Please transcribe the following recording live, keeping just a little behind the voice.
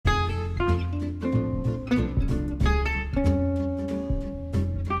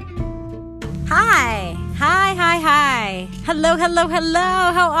Hello, hello, hello.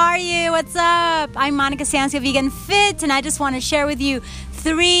 How are you? What's up? I'm Monica Sancio, Vegan Fit, and I just want to share with you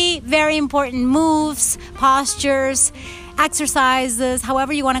 3 very important moves, postures, exercises,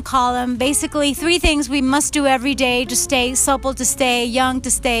 however you want to call them. Basically, 3 things we must do every day to stay supple, to stay young,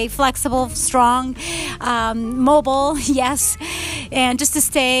 to stay flexible, strong, mobile, yes, and just to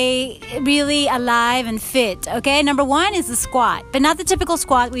stay really alive and fit, okay? Number 1 is the squat, but not the typical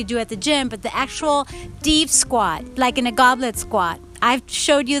squat we do at the gym, but the actual deep squat, like in a goblet squat. I've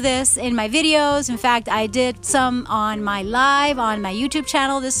showed you this in my videos. In fact, I did some on my live on my YouTube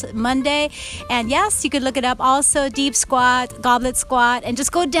channel this Monday. And yes, you could look it up also, deep squat, goblet squat, and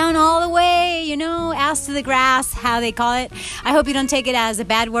just go down all the way, ass to the grass, how they call it. I hope you don't take it as a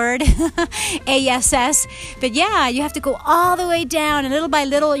bad word, ASS. But yeah, you have to go all the way down, and little by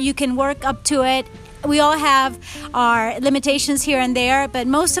little you can work up to it. We all have our limitations here and there, but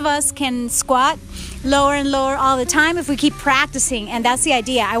most of us can squat lower and lower all the time if we keep practicing. And that's the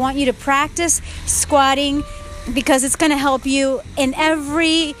idea. I want you to practice squatting because it's going to help you in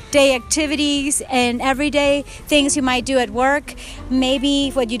everyday activities and everyday things you might do at work, maybe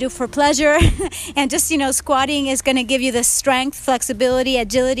what you do for pleasure. And just, squatting is going to give you the strength, flexibility,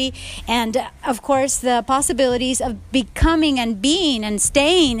 agility, and of course the possibilities of becoming and being and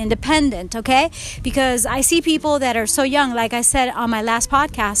staying independent, okay? Because I see people that are so young, like I said on my last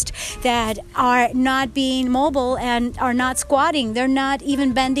podcast, that are not being mobile and are not squatting. They're not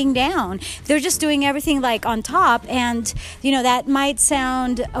even bending down. They're just doing everything like on top. And that might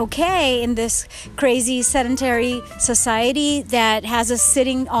sound okay in this crazy sedentary society that has us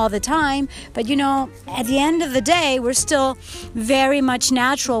sitting all the time, but at the end of the day, we're still very much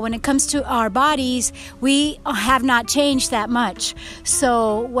natural when it comes to our bodies. We have not changed that much.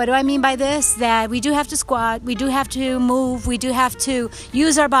 So what do I mean by this? That we do have to squat, we do have to move, we do have to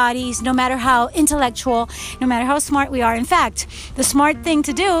use our bodies, no matter how intellectual, no matter how smart we are. In fact, the smart thing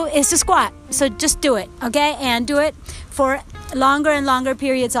to do is to squat. So just do it, okay? And do it for longer and longer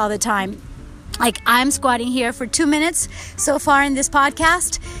periods all the time. Like I'm squatting here for 2 minutes so far in this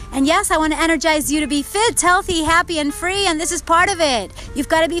podcast. And yes, I want to energize you to be fit, healthy, happy, and free. And this is part of it. You've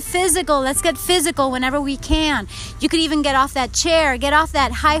got to be physical. Let's get physical whenever we can. You could even get off that chair, get off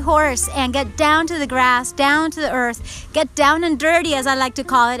that high horse, and get down to the grass, down to the earth, get down and dirty, as I like to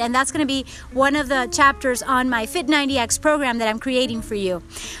call it. And that's going to be one of the chapters on my Fit 90X program that I'm creating for you.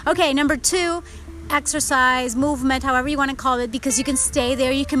 Okay, number 2. Exercise, movement, however you want to call it, because you can stay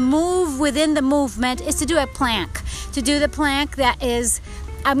there, you can move within the movement, is to do a plank. To do the plank, that is,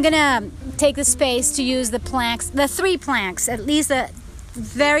 I'm going to take the space to use the planks, the 3 planks, at least the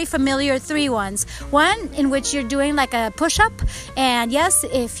very familiar 3 ones. One in which you're doing like a push-up, and yes,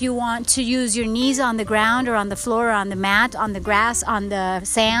 if you want to use your knees on the ground or on the floor or on the mat, on the grass, on the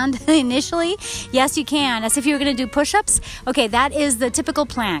sand initially, yes you can, as if you were going to do push-ups. Okay, that is the typical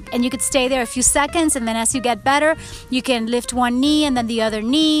plank, and you could stay there a few seconds, and then as you get better, you can lift one knee and then the other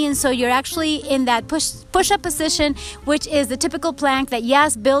knee, and so you're actually in that push-up position, which is the typical plank that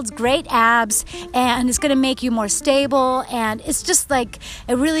yes, builds great abs, and it's going to make you more stable, and it's just like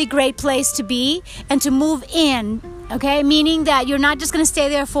a really great place to be and to move in, okay? Meaning that you're not just going to stay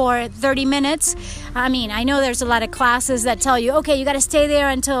there for 30 minutes. I mean, I know there's a lot of classes that tell you, okay, you got to stay there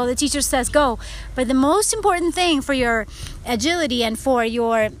until the teacher says go. But the most important thing for your agility and for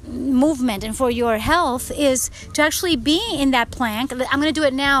your movement and for your health is to actually be in that plank. I'm going to do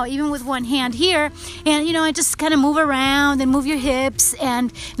it now, even with one hand here. And, and just kind of move around and move your hips.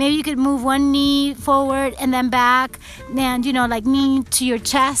 And maybe you could move one knee forward and then back. And, like knee to your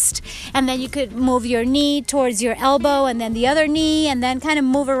chest. And then you could move your knee towards your elbow and then the other knee. And then kind of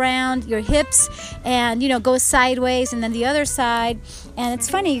move around your hips and, go sideways and then the other side. And it's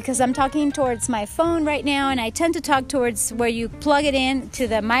funny because I'm talking towards my phone right now, and I tend to talk towards where you plug it in to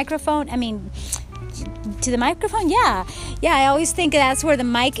the microphone. To the microphone? Yeah, I always think that's where the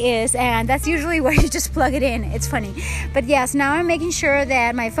mic is, and that's usually where you just plug it in. It's funny. But yes, now I'm making sure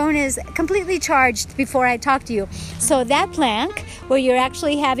that my phone is completely charged before I talk to you. So that plank, where you're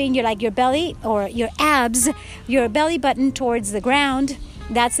actually having your belly or your abs, your belly button towards the ground,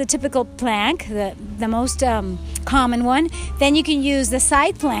 that's the typical plank, the most common one. Then you can use the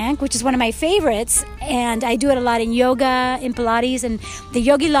side plank, which is one of my favorites, and I do it a lot in yoga, in Pilates, and the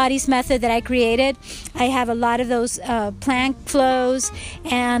Yogi Lattes method that I created. I have a lot of those plank flows,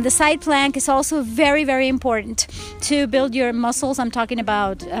 and the side plank is also very, very important to build your muscles. I'm talking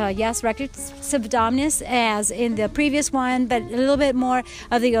about, rectus abdominis as in the previous one, but a little bit more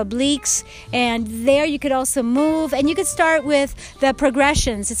of the obliques, and there you could also move, and you could start with the progressions.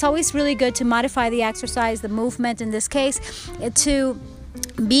 It's always really good to modify the exercise, the movement in this case, to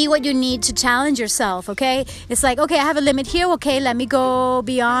be what you need to challenge yourself, okay? It's like, okay, I have a limit here. Okay, let me go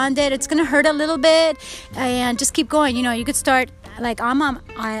beyond it. It's going to hurt a little bit and just keep going. You could start like I'm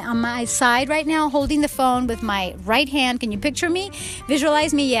on my side right now holding the phone with my right hand. Can you picture me?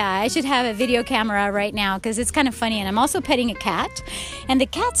 Visualize me? Yeah, I should have a video camera right now because it's kind of funny. And I'm also petting a cat. And the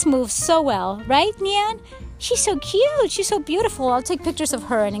cats move so well, right, Nian? She's so cute. She's so beautiful. I'll take pictures of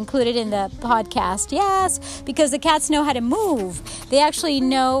her and include it in the podcast. Yes, because the cats know how to move. They actually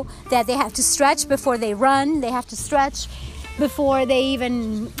know that they have to stretch before they run. They have to stretch before they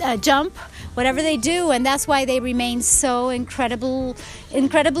even jump, whatever they do. And that's why they remain so incredibly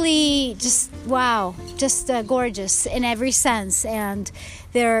just, wow, just gorgeous in every sense. And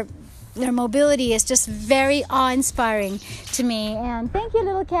their mobility is just very awe-inspiring to me. And thank you,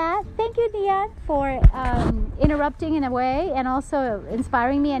 little cat. Thank you, Nian, for interrupting in a way and also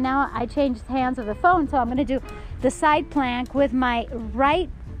inspiring me. And now I changed hands of the phone, so I'm going to do the side plank with my right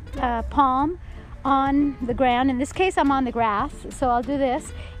palm on the ground. In this case, I'm on the grass, so I'll do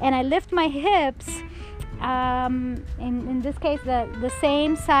this. And I lift my hips, in this case, the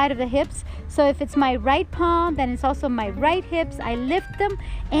same side of the hips. So if it's my right palm, then it's also my right hips. I lift them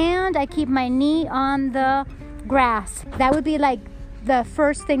and I keep my knee on the grass. That would be like the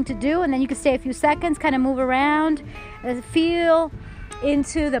first thing to do. And then you can stay a few seconds, kind of move around, feel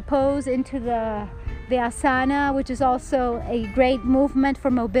into the pose, into the asana, which is also a great movement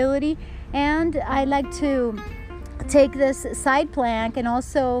for mobility. And I like to take this side plank and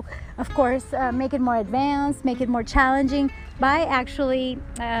also, of course, make it more advanced, make it more challenging by actually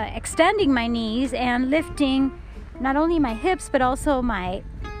extending my knees and lifting not only my hips but also my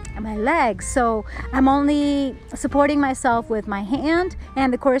legs. So I'm only supporting myself with my hand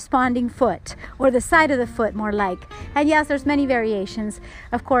and the corresponding foot, or the side of the foot more like. And yes, there's many variations.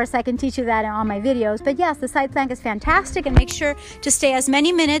 Of course, I can teach you that on my videos. But yes, the side plank is fantastic, and make sure to stay as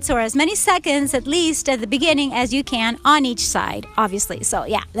many minutes or as many seconds at least at the beginning as you can on each side, obviously. So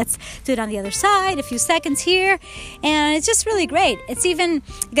yeah, let's do it on the other side, a few seconds here. And it's just really great. It's even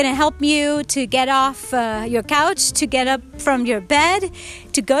going to help you to get off your couch, to get up from your bed,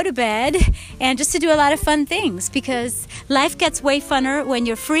 to go to bed, and just to do a lot of fun things, because life gets way funner when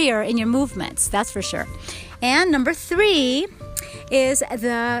you're freer in your movements, that's for sure. And number 3 is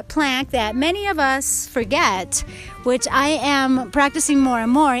the plank that many of us forget, which I am practicing more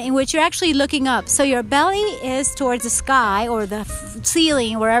and more, in which you're actually looking up. So your belly is towards the sky or the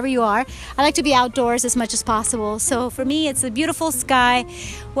ceiling, wherever you are. I like to be outdoors as much as possible. So for me, it's a beautiful sky.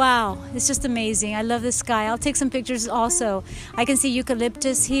 Wow, it's just amazing. I love the sky. I'll take some pictures also. I can see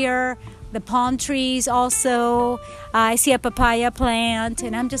eucalyptus here, the palm trees also. I see a papaya plant,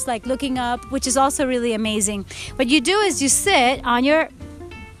 and I'm just like looking up, which is also really amazing. What you do is you sit on your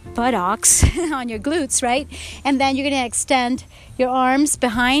buttocks, on your glutes, right? And then you're going to extend your arms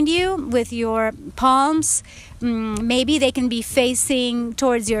behind you with your palms. Maybe they can be facing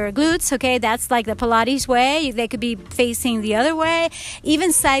towards your glutes, okay? That's like the Pilates way. They could be facing the other way,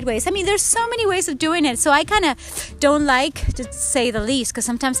 even sideways. I mean, there's so many ways of doing it. So I kind of don't like, to say the least, because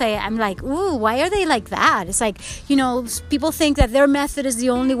sometimes I'm like, ooh, why are they like that? It's like, people think that their method is the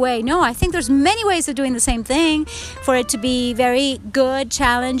only way. No, I think there's many ways of doing the same thing for it to be very good,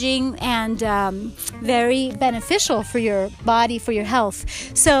 challenging, and very beneficial for your body, for your health.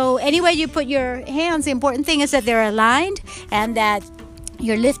 So anyway you put your hands, the important thing is that they're aligned and that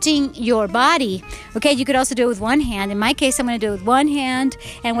you're lifting your body. Okay, you could also do it with one hand. In my case, I'm going to do it with one hand.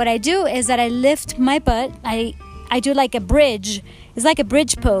 And what I do is that I lift my butt. I do like a bridge. It's like a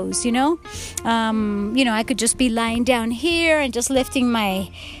bridge pose, I could just be lying down here and just lifting my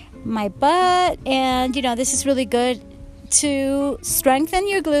butt. And, this is really good to strengthen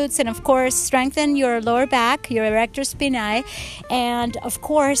your glutes and, of course, strengthen your lower back, your erector spinae. And, of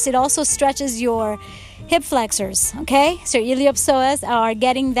course, it also stretches your hip flexors, okay? So iliopsoas are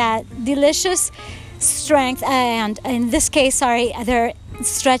getting that delicious strength, and in this case, they're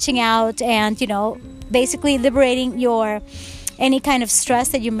stretching out and, basically liberating any kind of stress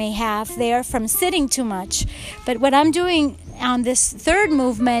that you may have there from sitting too much. But what I'm doing on this third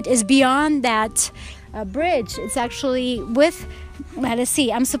movement is beyond that bridge. It's actually with, let's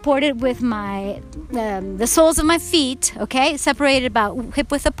see, I'm supported with my the soles of my feet, okay, separated about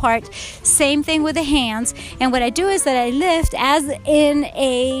hip width apart. Same thing with the hands. And what I do is that I lift as in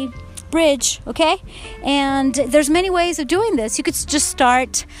a bridge, okay? And there's many ways of doing this. You could just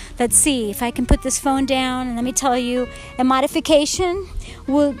start, let's see if I can put this phone down, and let me tell you a modification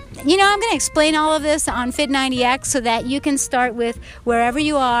I'm going to explain all of this on Fit90X so that you can start with wherever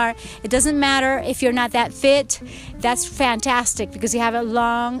you are. It doesn't matter if you're not that fit. That's fantastic because you have a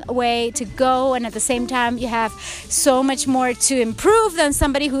long way to go, and at the same time you have so much more to improve than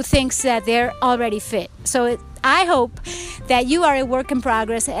somebody who thinks that they're already fit. So I hope that you are a work in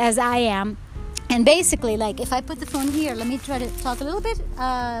progress as I am. And basically, like if I put the phone here, let me try to talk a little bit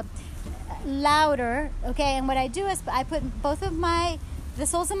louder, okay? And what I do is I put both of the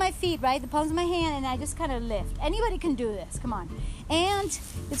soles of my feet, right, the palms of my hand, and I just kind of lift. Anybody can do this, come on. And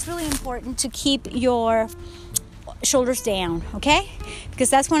it's really important to keep your shoulders down, okay? Because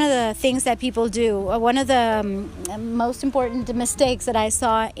that's one of the things that people do. One of the most important mistakes that I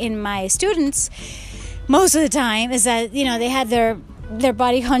saw in my students most of the time is that, they had their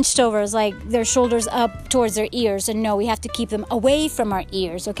body hunched over, is like their shoulders up towards their ears, and no, we have to keep them away from our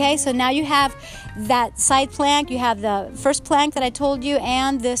ears, okay? So now you have that side plank, you have the first plank that I told you,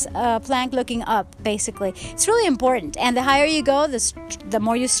 and this plank looking up, basically. It's really important, and the higher you go, the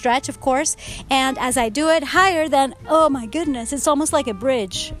more you stretch, of course, and as I do it higher, then, oh my goodness, it's almost like a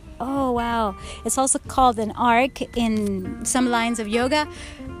bridge. Oh, wow. It's also called an arc in some lines of yoga.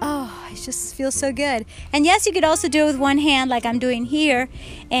 Oh, it just feels so good. And yes, you could also do it with one hand like I'm doing here.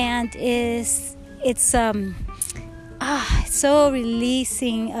 And it's so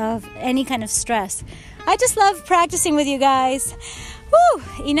releasing of any kind of stress. I just love practicing with you guys. Woo!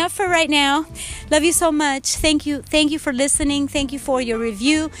 Enough for right now. Love you so much. Thank you for listening. Thank you for your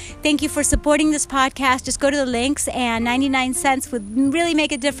review. Thank you for supporting this podcast. Just go to the links, and 99 cents would really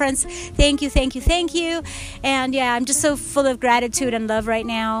make a difference. Thank you. And yeah, I'm just so full of gratitude and love right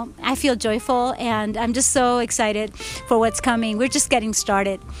now. I feel joyful, and I'm just so excited for what's coming. We're just getting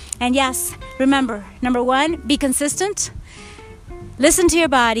started. And yes, remember, number 1, be consistent. Listen to your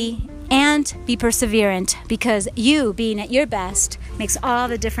body. And be perseverant, because you being at your best makes all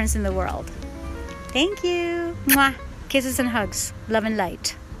the difference in the world. Thank you. Mwah. Kisses and hugs. Love and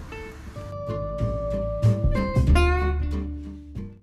light.